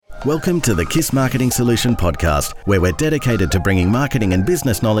Welcome to the KISS Marketing Solution podcast, where we're dedicated to bringing marketing and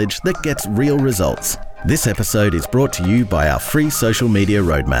business knowledge that gets real results. This episode is brought to you by our free social media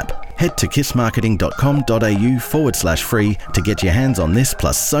roadmap. Head to kissmarketing.com.au/free to get your hands on this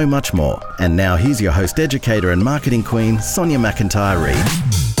plus so much more. And now here's your host, educator and marketing queen, Sonia McIntyre-Reid.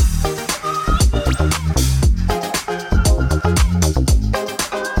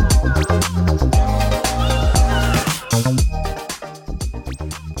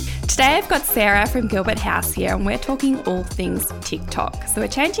 Today I've got Sarah from Gilbert House here and we're talking all things TikTok. So we're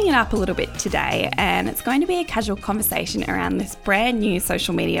changing it up a little bit today and it's going to be a casual conversation around this brand new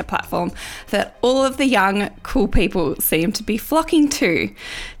social media platform that all of the young, cool people seem to be flocking to.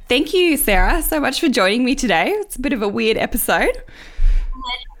 Thank you, Sarah, so much for joining me today. It's a bit of a weird episode.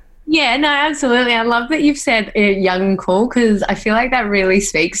 Yeah, no, absolutely. I love that you've said young and cool because I feel like that really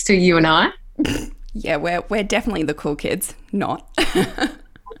speaks to you and I. Yeah, we're definitely the cool kids, not.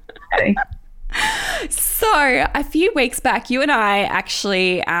 So a few weeks back, you and I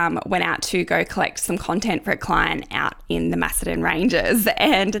actually went out to go collect some content for a client out in the Macedon Ranges.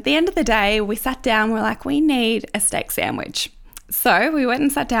 And at the end of the day, we sat down, we're like, we need a steak sandwich. So we went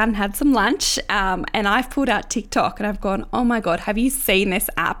and sat down and had some lunch and I've pulled out TikTok and I've gone, oh my God, have you seen this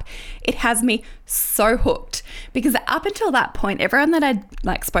app? It has me so hooked because up until that point, everyone that I'd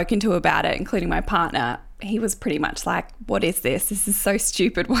spoken to about it, including my partner, he was pretty much like, what is this? This is so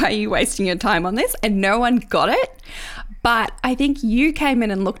stupid. Why are you wasting your time on this? And no one got it. But I think you came in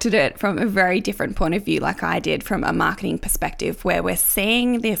and looked at it from a very different point of view, like I did from a marketing perspective, where we're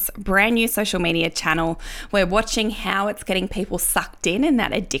seeing this brand new social media channel. We're watching how it's getting people sucked in and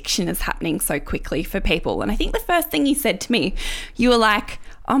that addiction is happening so quickly for people. And I think the first thing you said to me, you were like,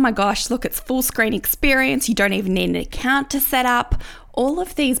 oh my gosh, look, it's full screen experience. You don't even need an account to set up. All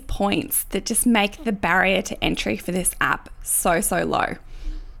of these points that just make the barrier to entry for this app so low.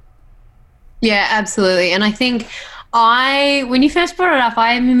 Yeah, absolutely. And I think when you first brought it up,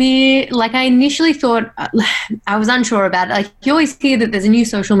 I initially thought, I was unsure about it. Like you always hear that there's a new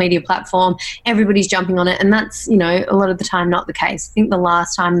social media platform, everybody's jumping on it. And that's, a lot of the time not the case. I think the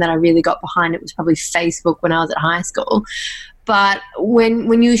last time that I really got behind it was probably Facebook when I was at high school. But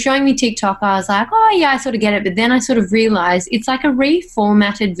when you were showing me TikTok, I was like, oh, yeah, I sort of get it. But then I sort of realized it's like a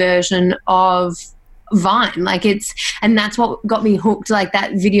reformatted version of Vine. And that's what got me hooked, like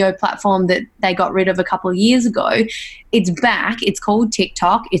that video platform that they got rid of a couple of years ago. It's back. It's called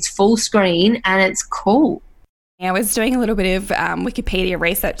TikTok. It's full screen and it's cool. I was doing a little bit of Wikipedia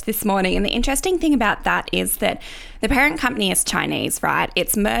research this morning, and the interesting thing about that is that the parent company is Chinese, right?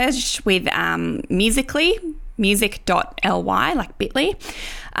 It's merged with Musical.ly, music.ly, like Bitly.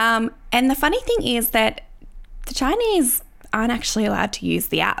 And the funny thing is that the Chinese aren't actually allowed to use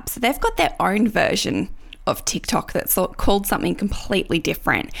the app. So they've got their own version of TikTok that's called something completely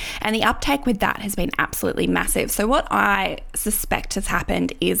different. And the uptake with that has been absolutely massive. So what I suspect has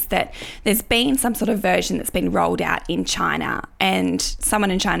happened is that there's been some sort of version that's been rolled out in China and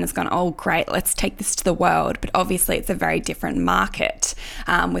someone in China's gone, oh great, let's take this to the world. But obviously it's a very different market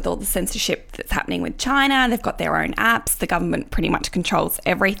with all the censorship that's happening with China. They've got their own apps. The government pretty much controls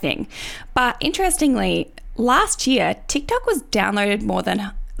everything. But interestingly, last year, TikTok was downloaded more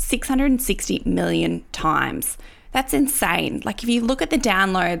than 660 million times. That's insane. Like if you look at the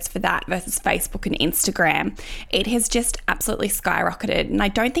downloads for that versus Facebook and Instagram, it has just absolutely skyrocketed. And I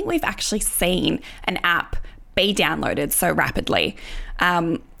don't think we've actually seen an app be downloaded so rapidly.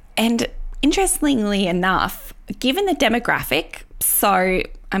 And interestingly enough, given the demographic,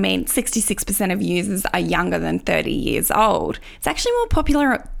 66% of users are younger than 30 years old. It's actually more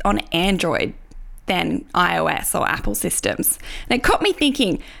popular on Android than iOS or Apple systems. And it got me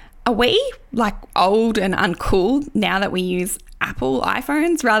thinking, are we old and uncool now that we use Apple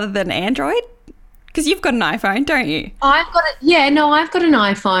iPhones rather than Android? Because you've got an iPhone, don't you? I've got an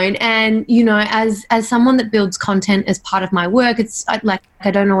iPhone, and as someone that builds content as part of my work, it's like I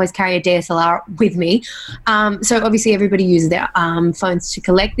don't always carry a DSLR with me. So obviously everybody uses their phones to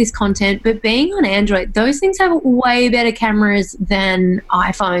collect this content, but being on Android, those things have way better cameras than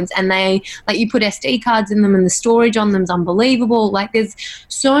iPhones, and they you put SD cards in them, and the storage on them is unbelievable. There's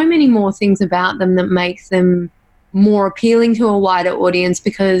so many more things about them that make them more appealing to a wider audience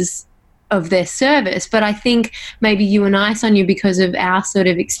because of their service. But I think maybe you and I, Sonia, because of our sort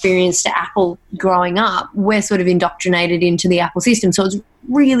of experience to Apple growing up, we're sort of indoctrinated into the Apple system. So it's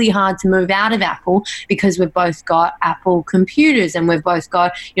really hard to move out of Apple because we've both got Apple computers and we've both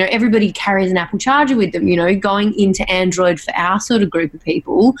got, everybody carries an Apple charger with them, going into Android for our sort of group of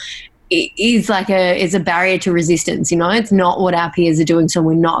people. is is a barrier to resistance. It's not what our peers are doing, so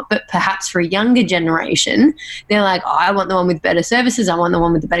we're not. But perhaps for a younger generation, they're like, oh, I want the one with better services, I want the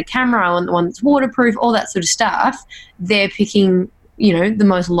one with the better camera, I want the one that's waterproof, all that sort of stuff. They're picking, the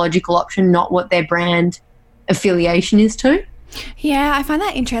most logical option, not what their brand affiliation is to. Yeah, I find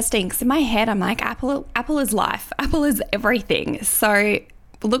that interesting because in my head I'm like, Apple is life, Apple is everything. So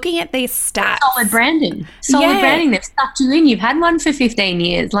looking at these stats, solid branding, they've stuck you in. You've had one for 15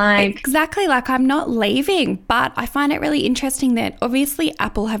 years. Exactly, I'm not leaving. But I find it really interesting that obviously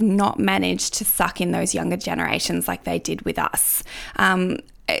Apple have not managed to suck in those younger generations like they did with us.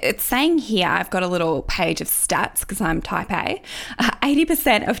 It's saying here, I've got a little page of stats because I'm type A,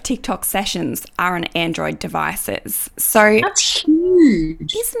 80% of TikTok sessions are on Android devices. So that's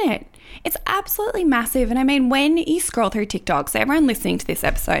huge, isn't it? It's absolutely massive. And I mean, when you scroll through TikTok, so everyone listening to this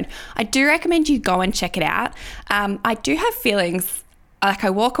episode, I do recommend you go and check it out. I do have feelings, I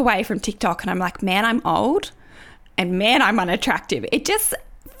walk away from TikTok and I'm like, man, I'm old and man, I'm unattractive. It just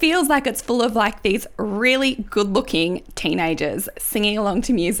feels like it's full of these really good looking teenagers singing along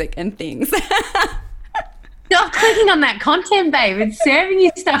to music and things. Stop clicking on that content, babe. It's serving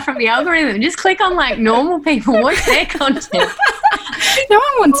you stuff from the algorithm. Just click on normal people. Watch their content. No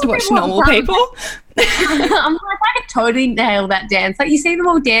one wants to watch normal people. I'm like, I could totally nail that dance. You see them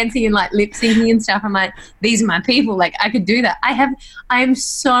all dancing and lip syncing and stuff. I'm like, these are my people. I could do that. I am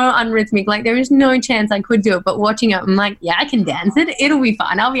so unrhythmic. There is no chance I could do it. But watching it, I'm like, yeah, I can dance it. It'll be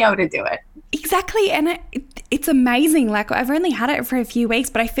fine. I'll be able to do it. Exactly. And it's amazing. I've only had it for a few weeks,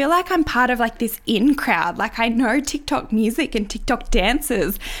 but I feel like I'm part of this in crowd. I know TikTok music and TikTok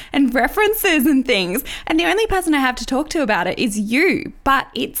dances and references and things. And the only person I have to talk to about it is you. But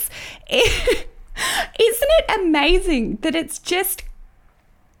isn't it amazing that it's just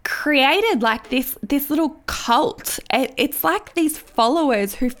created this little cult? It's these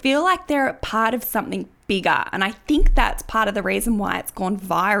followers who feel like they're a part of something bigger. And I think that's part of the reason why it's gone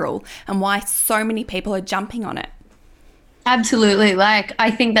viral and why so many people are jumping on it. Absolutely. I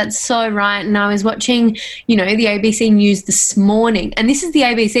think that's so right. And I was watching, the ABC News this morning, and this is the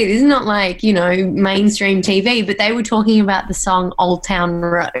ABC. This is not mainstream TV, but they were talking about the song Old Town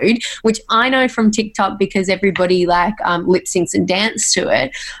Road, which I know from TikTok because everybody lip syncs and dance to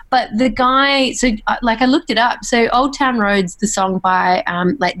it. But the guy, I looked it up. So Old Town Road's the song by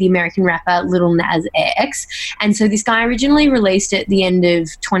the American rapper Lil Nas X. And so this guy originally released it at the end of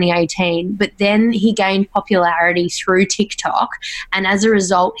 2018, but then he gained popularity through TikTok. And as a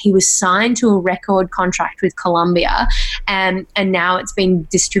result, he was signed to a record contract with Columbia, and now it's been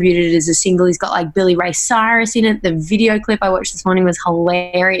distributed as a single. He's got Billy Ray Cyrus in it. The video clip I watched this morning was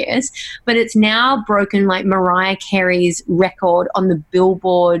hilarious, but it's now broken Mariah Carey's record on the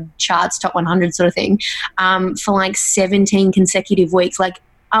Billboard charts, top 100 sort of thing, for 17 consecutive weeks.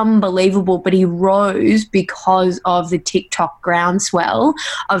 Unbelievable. But he rose because of the TikTok groundswell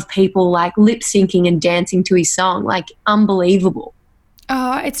of people lip syncing and dancing to his song. Unbelievable.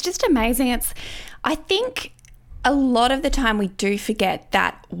 Oh, it's just amazing. I think a lot of the time we do forget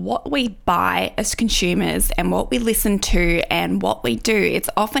that what we buy as consumers and what we listen to and what we do, it's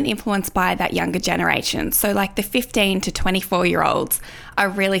often influenced by that younger generation. So the 15 to 24-year-olds are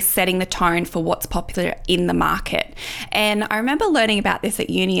really setting the tone for what's popular in the market. And I remember learning about this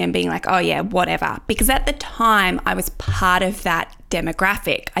at uni and being like, oh yeah, whatever. Because at the time I was part of that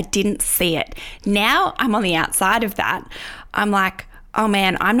demographic. I didn't see it. Now I'm on the outside of that. I'm like, oh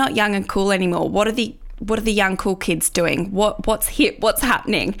man, I'm not young and cool anymore. What are the young cool kids doing? What's hip? What's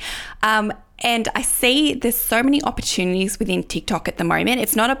happening? And I see there's so many opportunities within TikTok at the moment.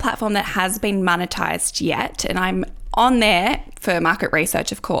 It's not a platform that has been monetized yet. And I'm on there for market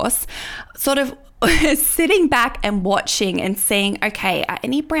research, of course, sort of sitting back and watching and seeing, okay, are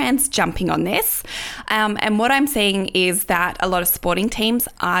any brands jumping on this? And what I'm seeing is that a lot of sporting teams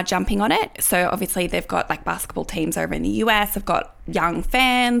are jumping on it. So obviously they've got basketball teams over in the US. They've got young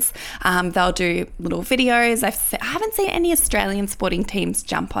fans. They'll do little videos. I haven't seen any Australian sporting teams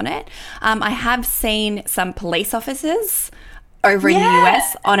jump on it. I have seen some police officers over in the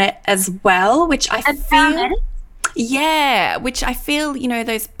US on it as well, which I feel... Yeah, which I feel,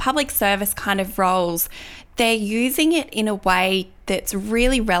 those public service kind of roles, they're using it in a way that's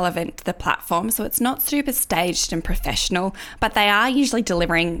really relevant to the platform. So it's not super staged and professional, but they are usually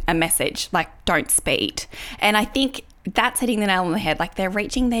delivering a message don't speed. And I think that's hitting the nail on the head. They're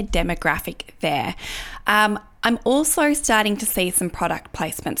reaching their demographic there. I'm also starting to see some product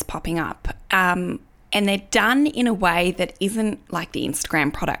placements popping up. And they're done in a way that isn't like the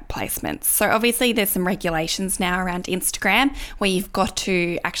Instagram product placements. So obviously there's some regulations now around Instagram where you've got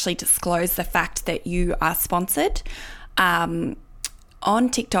to actually disclose the fact that you are sponsored. on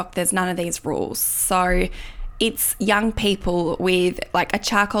TikTok, there's none of these rules. So it's young people with like a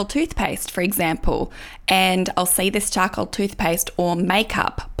charcoal toothpaste, for example, and I'll see this charcoal toothpaste or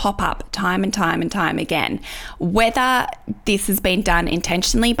makeup pop up time and time and time again. Whether this has been done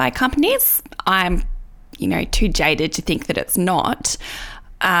intentionally by companies, I'm, too jaded to think that it's not,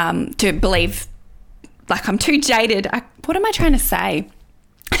 to believe, like I'm too jaded. What am I trying to say?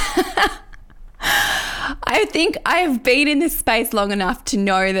 I think I've been in this space long enough to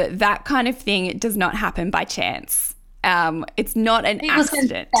know that kind of thing does not happen by chance. It's not an People accident.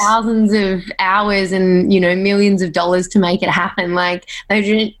 spend thousands of hours and, millions of dollars to make it happen. Like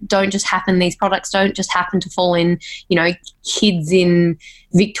they don't just happen. These products don't just happen to fall in, kids in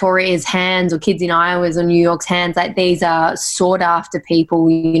Victoria's hands or kids in Iowa's or New York's hands. Like these are sought after people,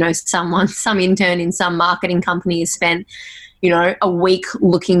 some intern in some marketing company has spent a week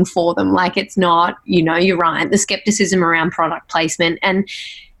looking for them. Like it's not, you're right, the skepticism around product placement. And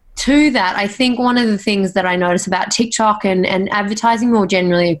to that, I think one of the things that I notice about TikTok and advertising more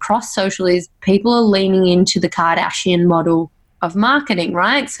generally across social is people are leaning into the Kardashian model of marketing,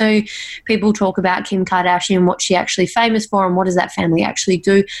 right? So people talk about Kim Kardashian, what she actually famous for and what does that family actually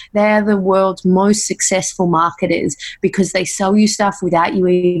do. They're the world's most successful marketers because they sell you stuff without you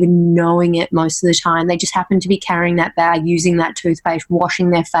even knowing it most of the time. They just happen to be carrying that bag, using that toothpaste,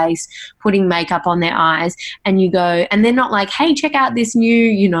 washing their face, putting makeup on their eyes, and you go, and they're not like, hey, check out this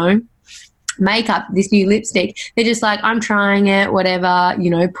new, makeup, this new lipstick. They're just like, I'm trying it, whatever,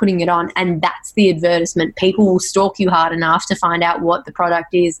 putting it on. And that's the advertisement. People will stalk you hard enough to find out what the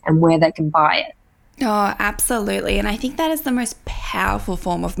product is and where they can buy it. Oh, absolutely. And I think that is the most powerful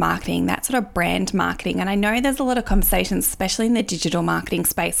form of marketing, that sort of brand marketing. And I know there's a lot of conversations, especially in the digital marketing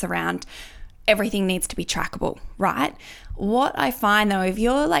space, around everything needs to be trackable, right? What I find though, if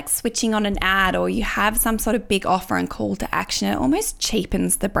you're like switching on an ad or you have some sort of big offer and call to action, it almost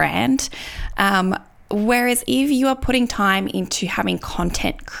cheapens the brand. Whereas if you are putting time into having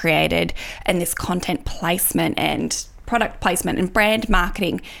content created and this content placement and product placement and brand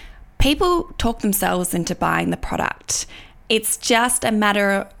marketing, people talk themselves into buying the product. It's just a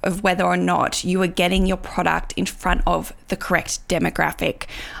matter of whether or not you are getting your product in front of the correct demographic.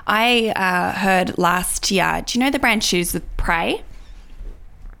 I heard last year, do you know the brand Shoes with Prey?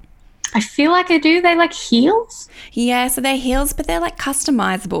 I feel like I do. They like heels? Yeah, so they're heels, but they're like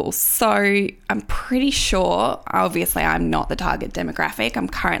customizable. So I'm pretty sure, obviously I'm not the target demographic. I'm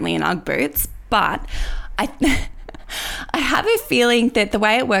currently in Ugg boots, but I have a feeling that the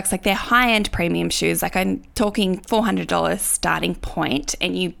way it works, like they're high-end premium shoes, like I'm talking $400 starting point,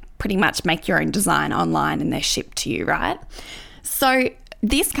 and you pretty much make your own design online and they're shipped to you, right? So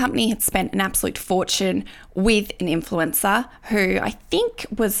this company had spent an absolute fortune with an influencer who I think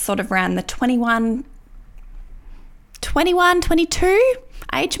was sort of around the 21, 22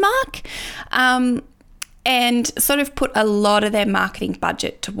 age mark, and sort of put a lot of their marketing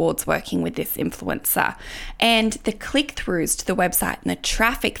budget towards working with this influencer. And the click-throughs to the website and the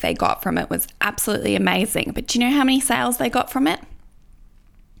traffic they got from it was absolutely amazing. But do you know how many sales they got from it?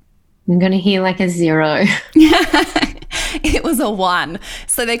 I'm going to hear like a 0. It was a 1.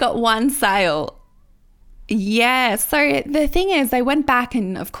 So they got 1 sale. Yeah. So the thing is, they went back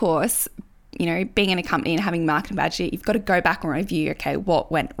and, of course, being in a company and having marketing budget, you've got to go back and review, okay,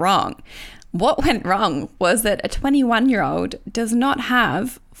 what went wrong? What went wrong was that a 21-year-old does not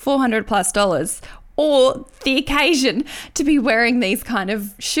have $400+ or the occasion to be wearing these kind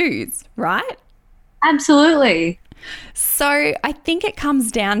of shoes, right? Absolutely. So I think it comes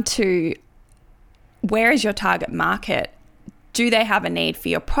down to, where is your target market? Do they have a need for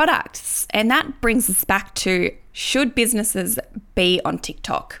your products? And that brings us back to, should businesses be on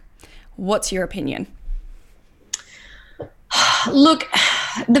TikTok? What's your opinion? Look,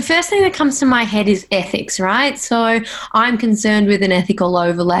 the first thing that comes to my head is ethics, right? So I'm concerned with an ethical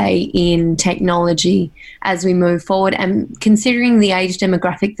overlay in technology as we move forward. And considering the age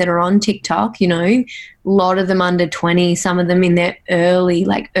demographic that are on TikTok, a lot of them under 20, some of them in their early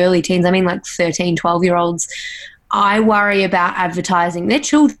teens, like 13, 12-year-olds, I worry about advertising their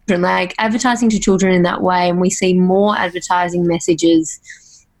children, like advertising to children in that way. And we see more advertising messages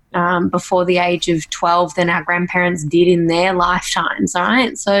before the age of 12 than our grandparents did in their lifetimes, all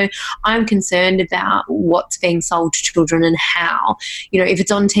right? So I'm concerned about what's being sold to children and how. If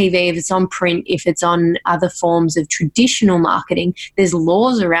it's on TV, if it's on print, if it's on other forms of traditional marketing, there's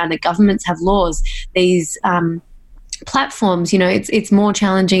laws around it. Governments have laws. These platforms, it's more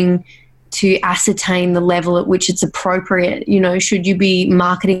challenging to ascertain the level at which it's appropriate. You know, should you be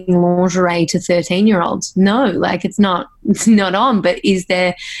marketing lingerie to 13-year-olds? No, like it's not on, but is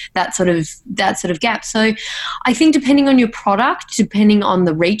there that sort of gap? So I think depending on your product, depending on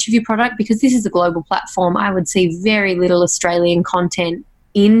the reach of your product, because this is a global platform, I would see very little Australian content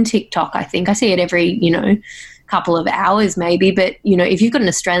in TikTok. I think I see it every, couple of hours maybe, but if you've got an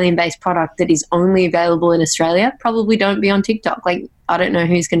Australian-based product that is only available in Australia, probably don't be on TikTok. Like, I don't know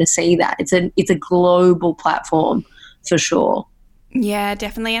who's going to see that. It's a global platform for sure. Yeah,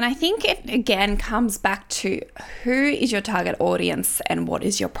 definitely. And I think it again comes back to who is your target audience and what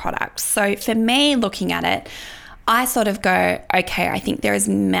is your product. So for me, looking at it, I sort of go, okay, I think there is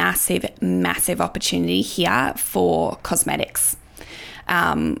massive, massive opportunity here for cosmetics.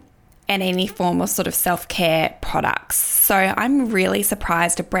 And any form of sort of self-care products. So I'm really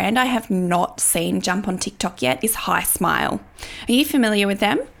surprised. A brand I have not seen jump on TikTok yet is Hi Smile. Are you familiar with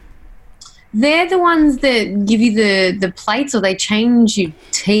them? They're the ones that give you the plates, or they change your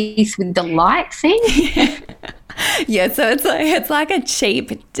teeth with the light thing? Yeah, so it's like a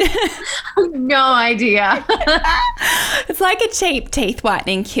cheap... No idea. It's like a cheap teeth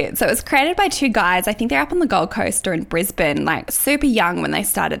whitening kit. So it was created by two guys. I think they're up on the Gold Coast or in Brisbane, like super young when they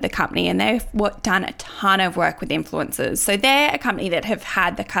started the company, and they've done a ton of work with influencers. So they're a company that have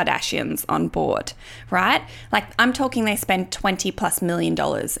had the Kardashians on board, right? Like I'm talking they spend $20+ million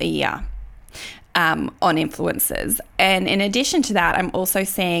a year. On influencers. And in addition to that, I'm also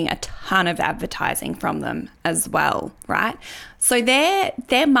seeing a ton of advertising from them as well, right? So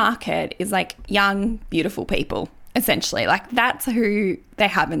their market is like young, beautiful people, essentially. Like that's who they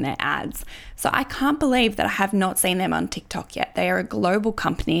have in their ads. So I can't believe that I have not seen them on TikTok yet. They are a global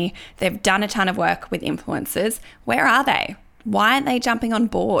company. They've done a ton of work with influencers. Where are they? Why aren't they jumping on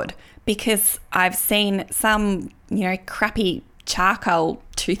board? Because I've seen some, crappy charcoal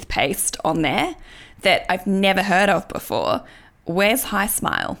toothpaste on there that I've never heard of before. Where's Hi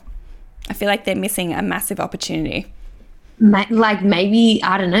Smile? I feel like they're missing a massive opportunity. Like maybe,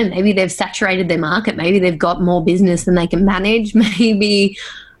 I don't know, maybe they've saturated their market. Maybe they've got more business than they can manage. Maybe,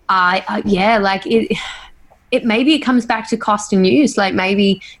 maybe it comes back to cost and use. Like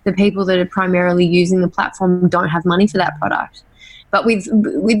maybe the people that are primarily using the platform don't have money for that product. But with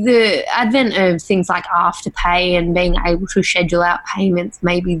the advent of things like Afterpay and being able to schedule out payments,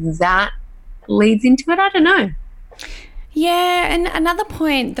 maybe that leads into it. I don't know. Yeah, and another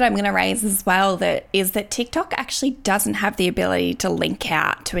point that I'm going to raise as well is that TikTok actually doesn't have the ability to link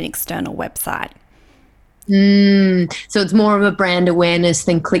out to an external website. So it's more of a brand awareness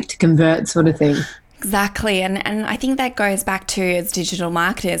than click to convert sort of thing. Exactly, and I think that goes back to, as digital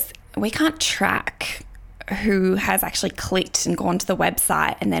marketers, we can't track who has actually clicked and gone to the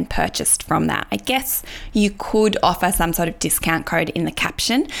website and then purchased from that. I guess you could offer some sort of discount code in the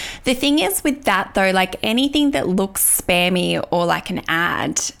caption. The thing is with that though, like anything that looks spammy or like an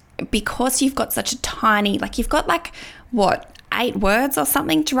ad, because you've got such a tiny, like you've got 8 words or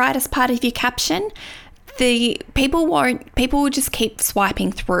something to write as part of your caption, people will just keep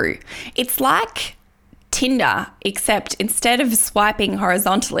swiping through. It's like Tinder, except instead of swiping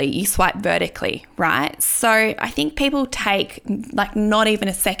horizontally, you swipe vertically, right? So I think people take not even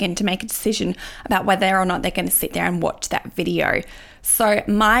a second to make a decision about whether or not they're going to sit there and watch that video. So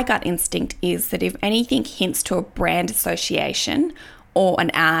my gut instinct is that if anything hints to a brand association or an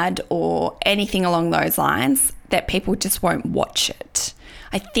ad or anything along those lines, that people just won't watch it.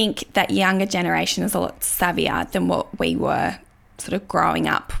 I think that younger generation is a lot savvier than what we were sort of growing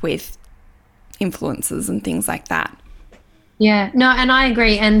up with influencers and things like that. Yeah, no, and I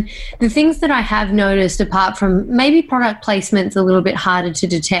agree. And the things that I have noticed, apart from maybe product placement's a little bit harder to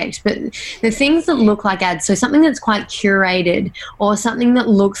detect, but the things that look like ads, so something that's quite curated or something that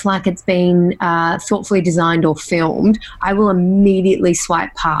looks like it's been thoughtfully designed or filmed, I will immediately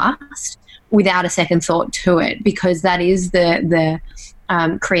swipe past without a second thought to it, because that is the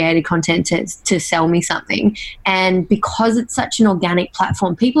created content to sell me something. And because it's such an organic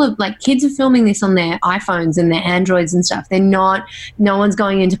platform, kids are filming this on their iPhones and their Androids and stuff. No one's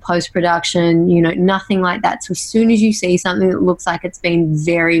going into post-production, nothing like that. So as soon as you see something that looks like it's been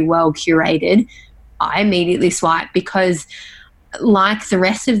very well curated, I immediately swipe, because like the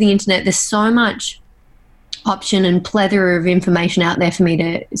rest of the internet, there's so much option and plethora of information out there for me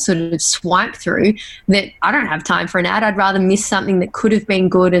to sort of swipe through that I don't have time for an ad. I'd rather miss something that could have been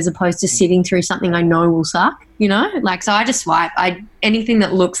good as opposed to sitting through something I know will suck, so I just swipe. Anything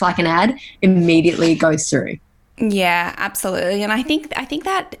that looks like an ad immediately goes through. Yeah, absolutely. And I think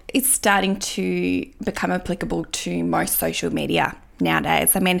that it's starting to become applicable to most social media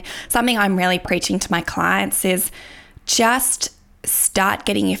nowadays. I mean, something I'm really preaching to my clients is just start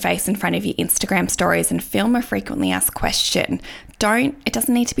getting your face in front of your Instagram stories and film a frequently asked question. It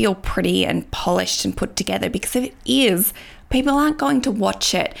doesn't need to be all pretty and polished and put together, because if it is, people aren't going to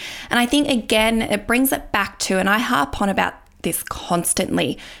watch it. And I think, again, it brings it back to, and I harp on about this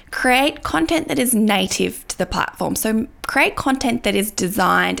constantly, create content that is native to the platform. So create content that is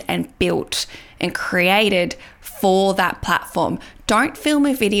designed and built and created for that platform. Don't film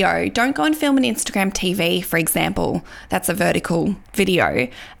a video. Don't go and film an Instagram TV, for example. That's a vertical video,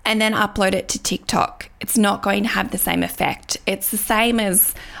 and then upload it to TikTok. It's not going to have the same effect. It's the same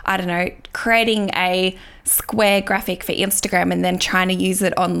as, I don't know, creating a square graphic for Instagram and then trying to use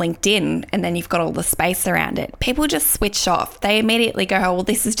it on LinkedIn, and then you've got all the space around it. People just switch off. They immediately go, oh, well,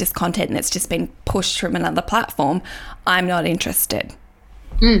 this is just content that's just been pushed from another platform. I'm not interested.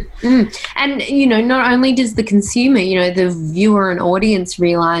 And, you know, not only does the consumer, you know, the viewer and audience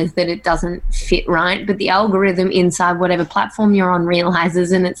realize that it doesn't fit right, but the algorithm inside whatever platform you're on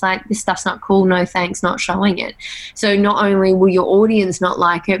realizes, and it's like, this stuff's not cool, no thanks, not showing it. So not only will your audience not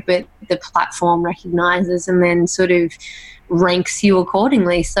like it, but the platform recognizes and then sort of ranks you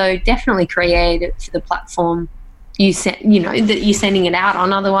accordingly. So definitely create it for the platform that you're sending it out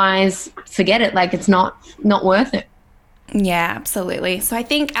on. Otherwise, forget it. Like, it's not worth it. Yeah, absolutely. So I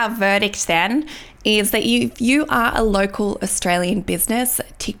think our verdict then is that if you are a local Australian business,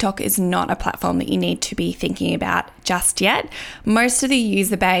 TikTok is not a platform that you need to be thinking about just yet. Most of the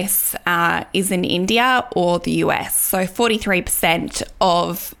user base is in India or the US. So 43%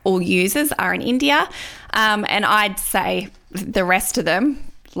 of all users are in India. And I'd say the rest of them,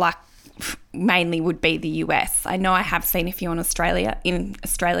 like, mainly would be the US. I know I have seen a few in Australia,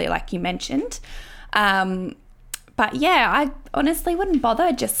 like you mentioned. But yeah, I honestly wouldn't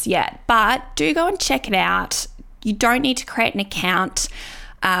bother just yet, but do go and check it out. You don't need to create an account.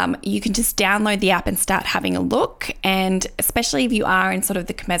 You can just download the app and start having a look. And especially if you are in sort of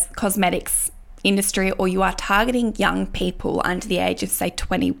the cosmetics industry, or you are targeting young people under the age of, say,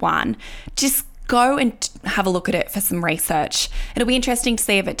 21, just go and have a look at it for some research. It'll be interesting to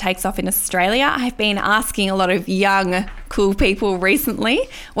see if it takes off in Australia. I've been asking a lot of young, cool people recently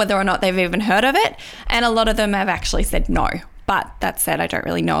whether or not they've even heard of it, and a lot of them have actually said no. But that said, I don't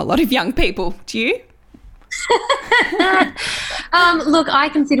really know a lot of young people. Do you? Look, I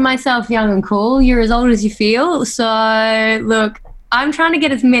consider myself young and cool. You're as old as you feel. So, look, I'm trying to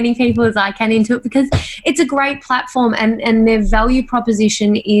get as many people as I can into it, because it's a great platform, and their value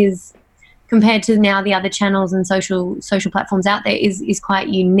proposition is, compared to now the other channels and social platforms out there, is quite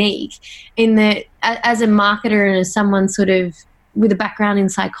unique in that, as a marketer and as someone sort of with a background in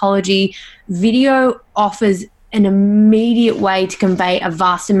psychology, video offers an immediate way to convey a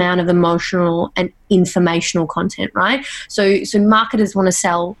vast amount of emotional and informational content, right? So marketers want to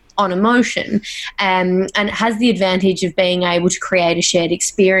sell on emotion, and it has the advantage of being able to create a shared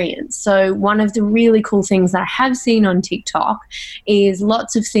experience. So one of the really cool things that I have seen on TikTok is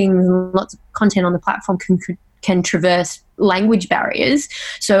lots of content on the platform can traverse language barriers.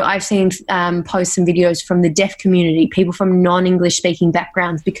 So I've seen posts and videos from the deaf community, people from non-English speaking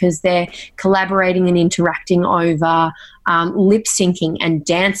backgrounds, because they're collaborating and interacting over lip syncing and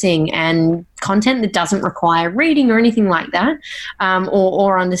dancing and content that doesn't require reading or anything like that,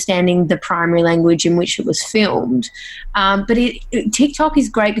 or understanding the primary language in which it was filmed. But TikTok is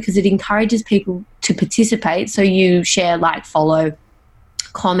great because it encourages people to participate. So you share, like, follow,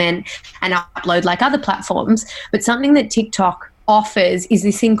 comment, and upload like other platforms. But something that TikTok offers is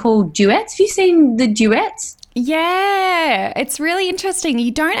this thing called duets. Have you seen the duets? Yeah, it's really interesting.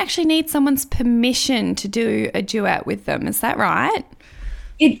 You don't actually need someone's permission to do a duet with them. Is that right?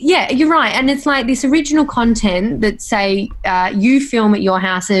 Yeah, you're right. And it's like this original content that, say, you film at your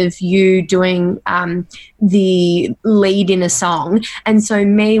house of you doing the lead in a song. And so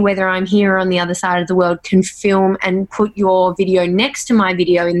me, whether I'm here or on the other side of the world, can film and put your video next to my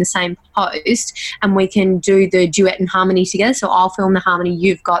video in the same post, and we can do the duet and harmony together. So I'll film the harmony,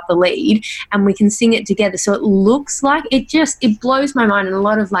 you've got the lead, and we can sing it together. So it looks like it blows my mind. And a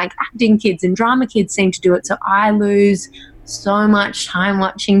lot of, like, acting kids and drama kids seem to do it. So I lose so much time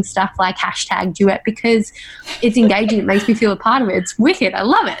watching stuff like #duet because it's engaging. It makes me feel a part of it. It's wicked. I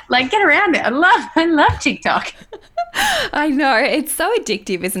love it. Like, get around it. I love TikTok. I know. It's so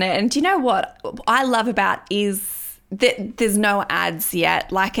addictive, isn't it? And do you know what I love about is that there's no ads yet.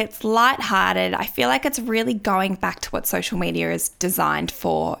 Like, it's lighthearted. I feel like it's really going back to what social media is designed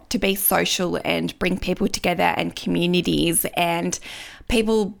for, to be social and bring people together and communities and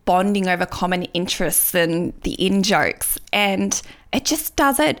people bonding over common interests and the in-jokes. And it just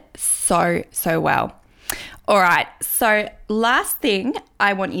does it so, so well. All right. So last thing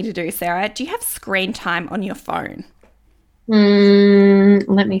I want you to do, Sarah, do you have screen time on your phone?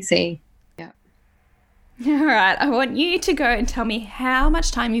 Let me see. All right. I want you to go and tell me how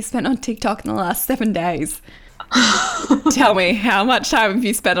much time you spent on TikTok in the last 7 days. Tell me, how much time have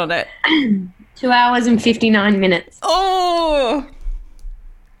you spent on it? 2 hours and 59 minutes. Oh,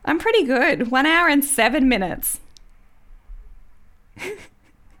 I'm pretty good. 1 hour and 7 minutes.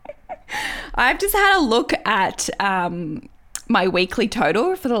 I've just had a look at my weekly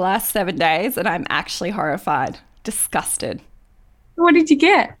total for the last 7 days, and I'm actually horrified, disgusted. What did you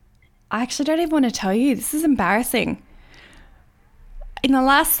get? I actually don't even want to tell you. This is embarrassing. In the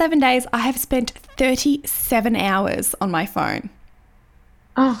last 7 days, I have spent 37 hours on my phone.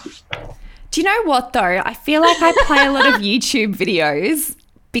 Oh. Do you know what, though? I feel like I play a lot of YouTube videos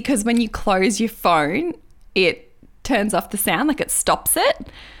because when you close your phone, it turns off the sound, like it stops it.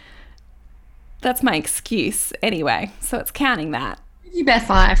 That's my excuse anyway, so it's counting that. Your best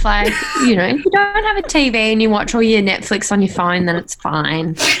life, like, you know, if you don't have a TV and you watch all your Netflix on your phone, then it's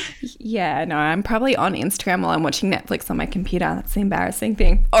fine. Yeah, no, I'm probably on Instagram while I'm watching Netflix on my computer. That's the embarrassing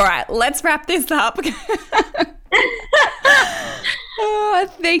thing. All right, let's wrap this up. Oh,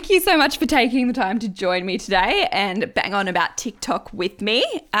 thank you so much for taking the time to join me today and bang on about TikTok with me.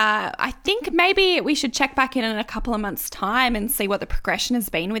 I think maybe we should check back in a couple of months' time and see what the progression has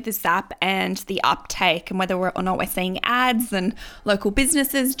been with this app and the uptake and whether or not we're seeing ads and local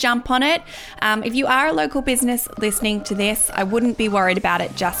businesses jump on it. If you are a local business listening to this, I wouldn't be worried about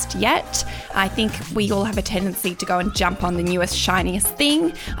it just yet. I think we all have a tendency to go and jump on the newest, shiniest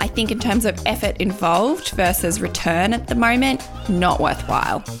thing. I think in terms of effort involved versus return at the moment, not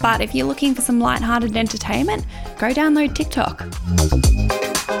worthwhile. But if you're looking for some lighthearted entertainment, go download TikTok.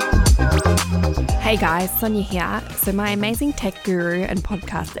 Hey guys, Sonia here. So my amazing tech guru and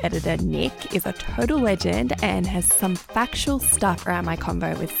podcast editor Nick is a total legend and has some factual stuff around my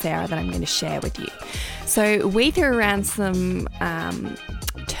convo with Sarah that I'm going to share with you. So we threw around some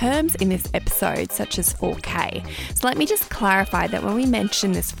terms in this episode such as 4K. So let me just clarify that when we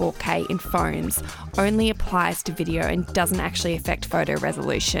mention this 4K in phones, only applies to video and doesn't actually affect photo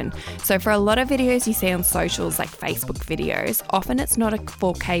resolution. So for a lot of videos you see on socials like Facebook videos, often it's not a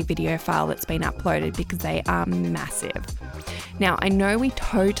 4K video file that's been uploaded because they are massive. Now, I know we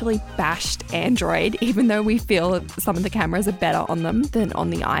totally bashed Android, even though we feel some of the cameras are better on them than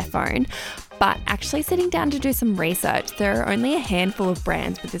on the iPhone. But actually sitting down to do some research, there are only a handful of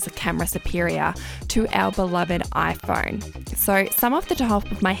brands with this camera superior to our beloved iPhone. So some off the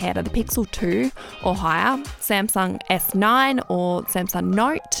top of my head are the Pixel 2 or higher, Samsung S9 or Samsung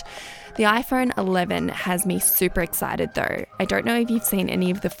Note. The iPhone 11 has me super excited though. I don't know if you've seen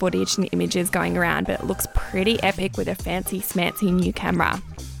any of the footage and images going around, but it looks pretty epic with a fancy smancy new camera.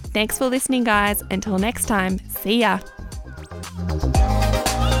 Thanks for listening, guys. Until next time, see ya.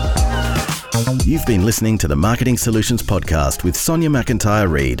 You've been listening to the Marketing Solutions Podcast with Sonia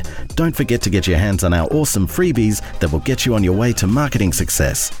McIntyre-Reid. Don't forget to get your hands on our awesome freebies that will get you on your way to marketing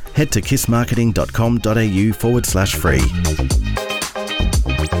success. Head to kissmarketing.com.au/free.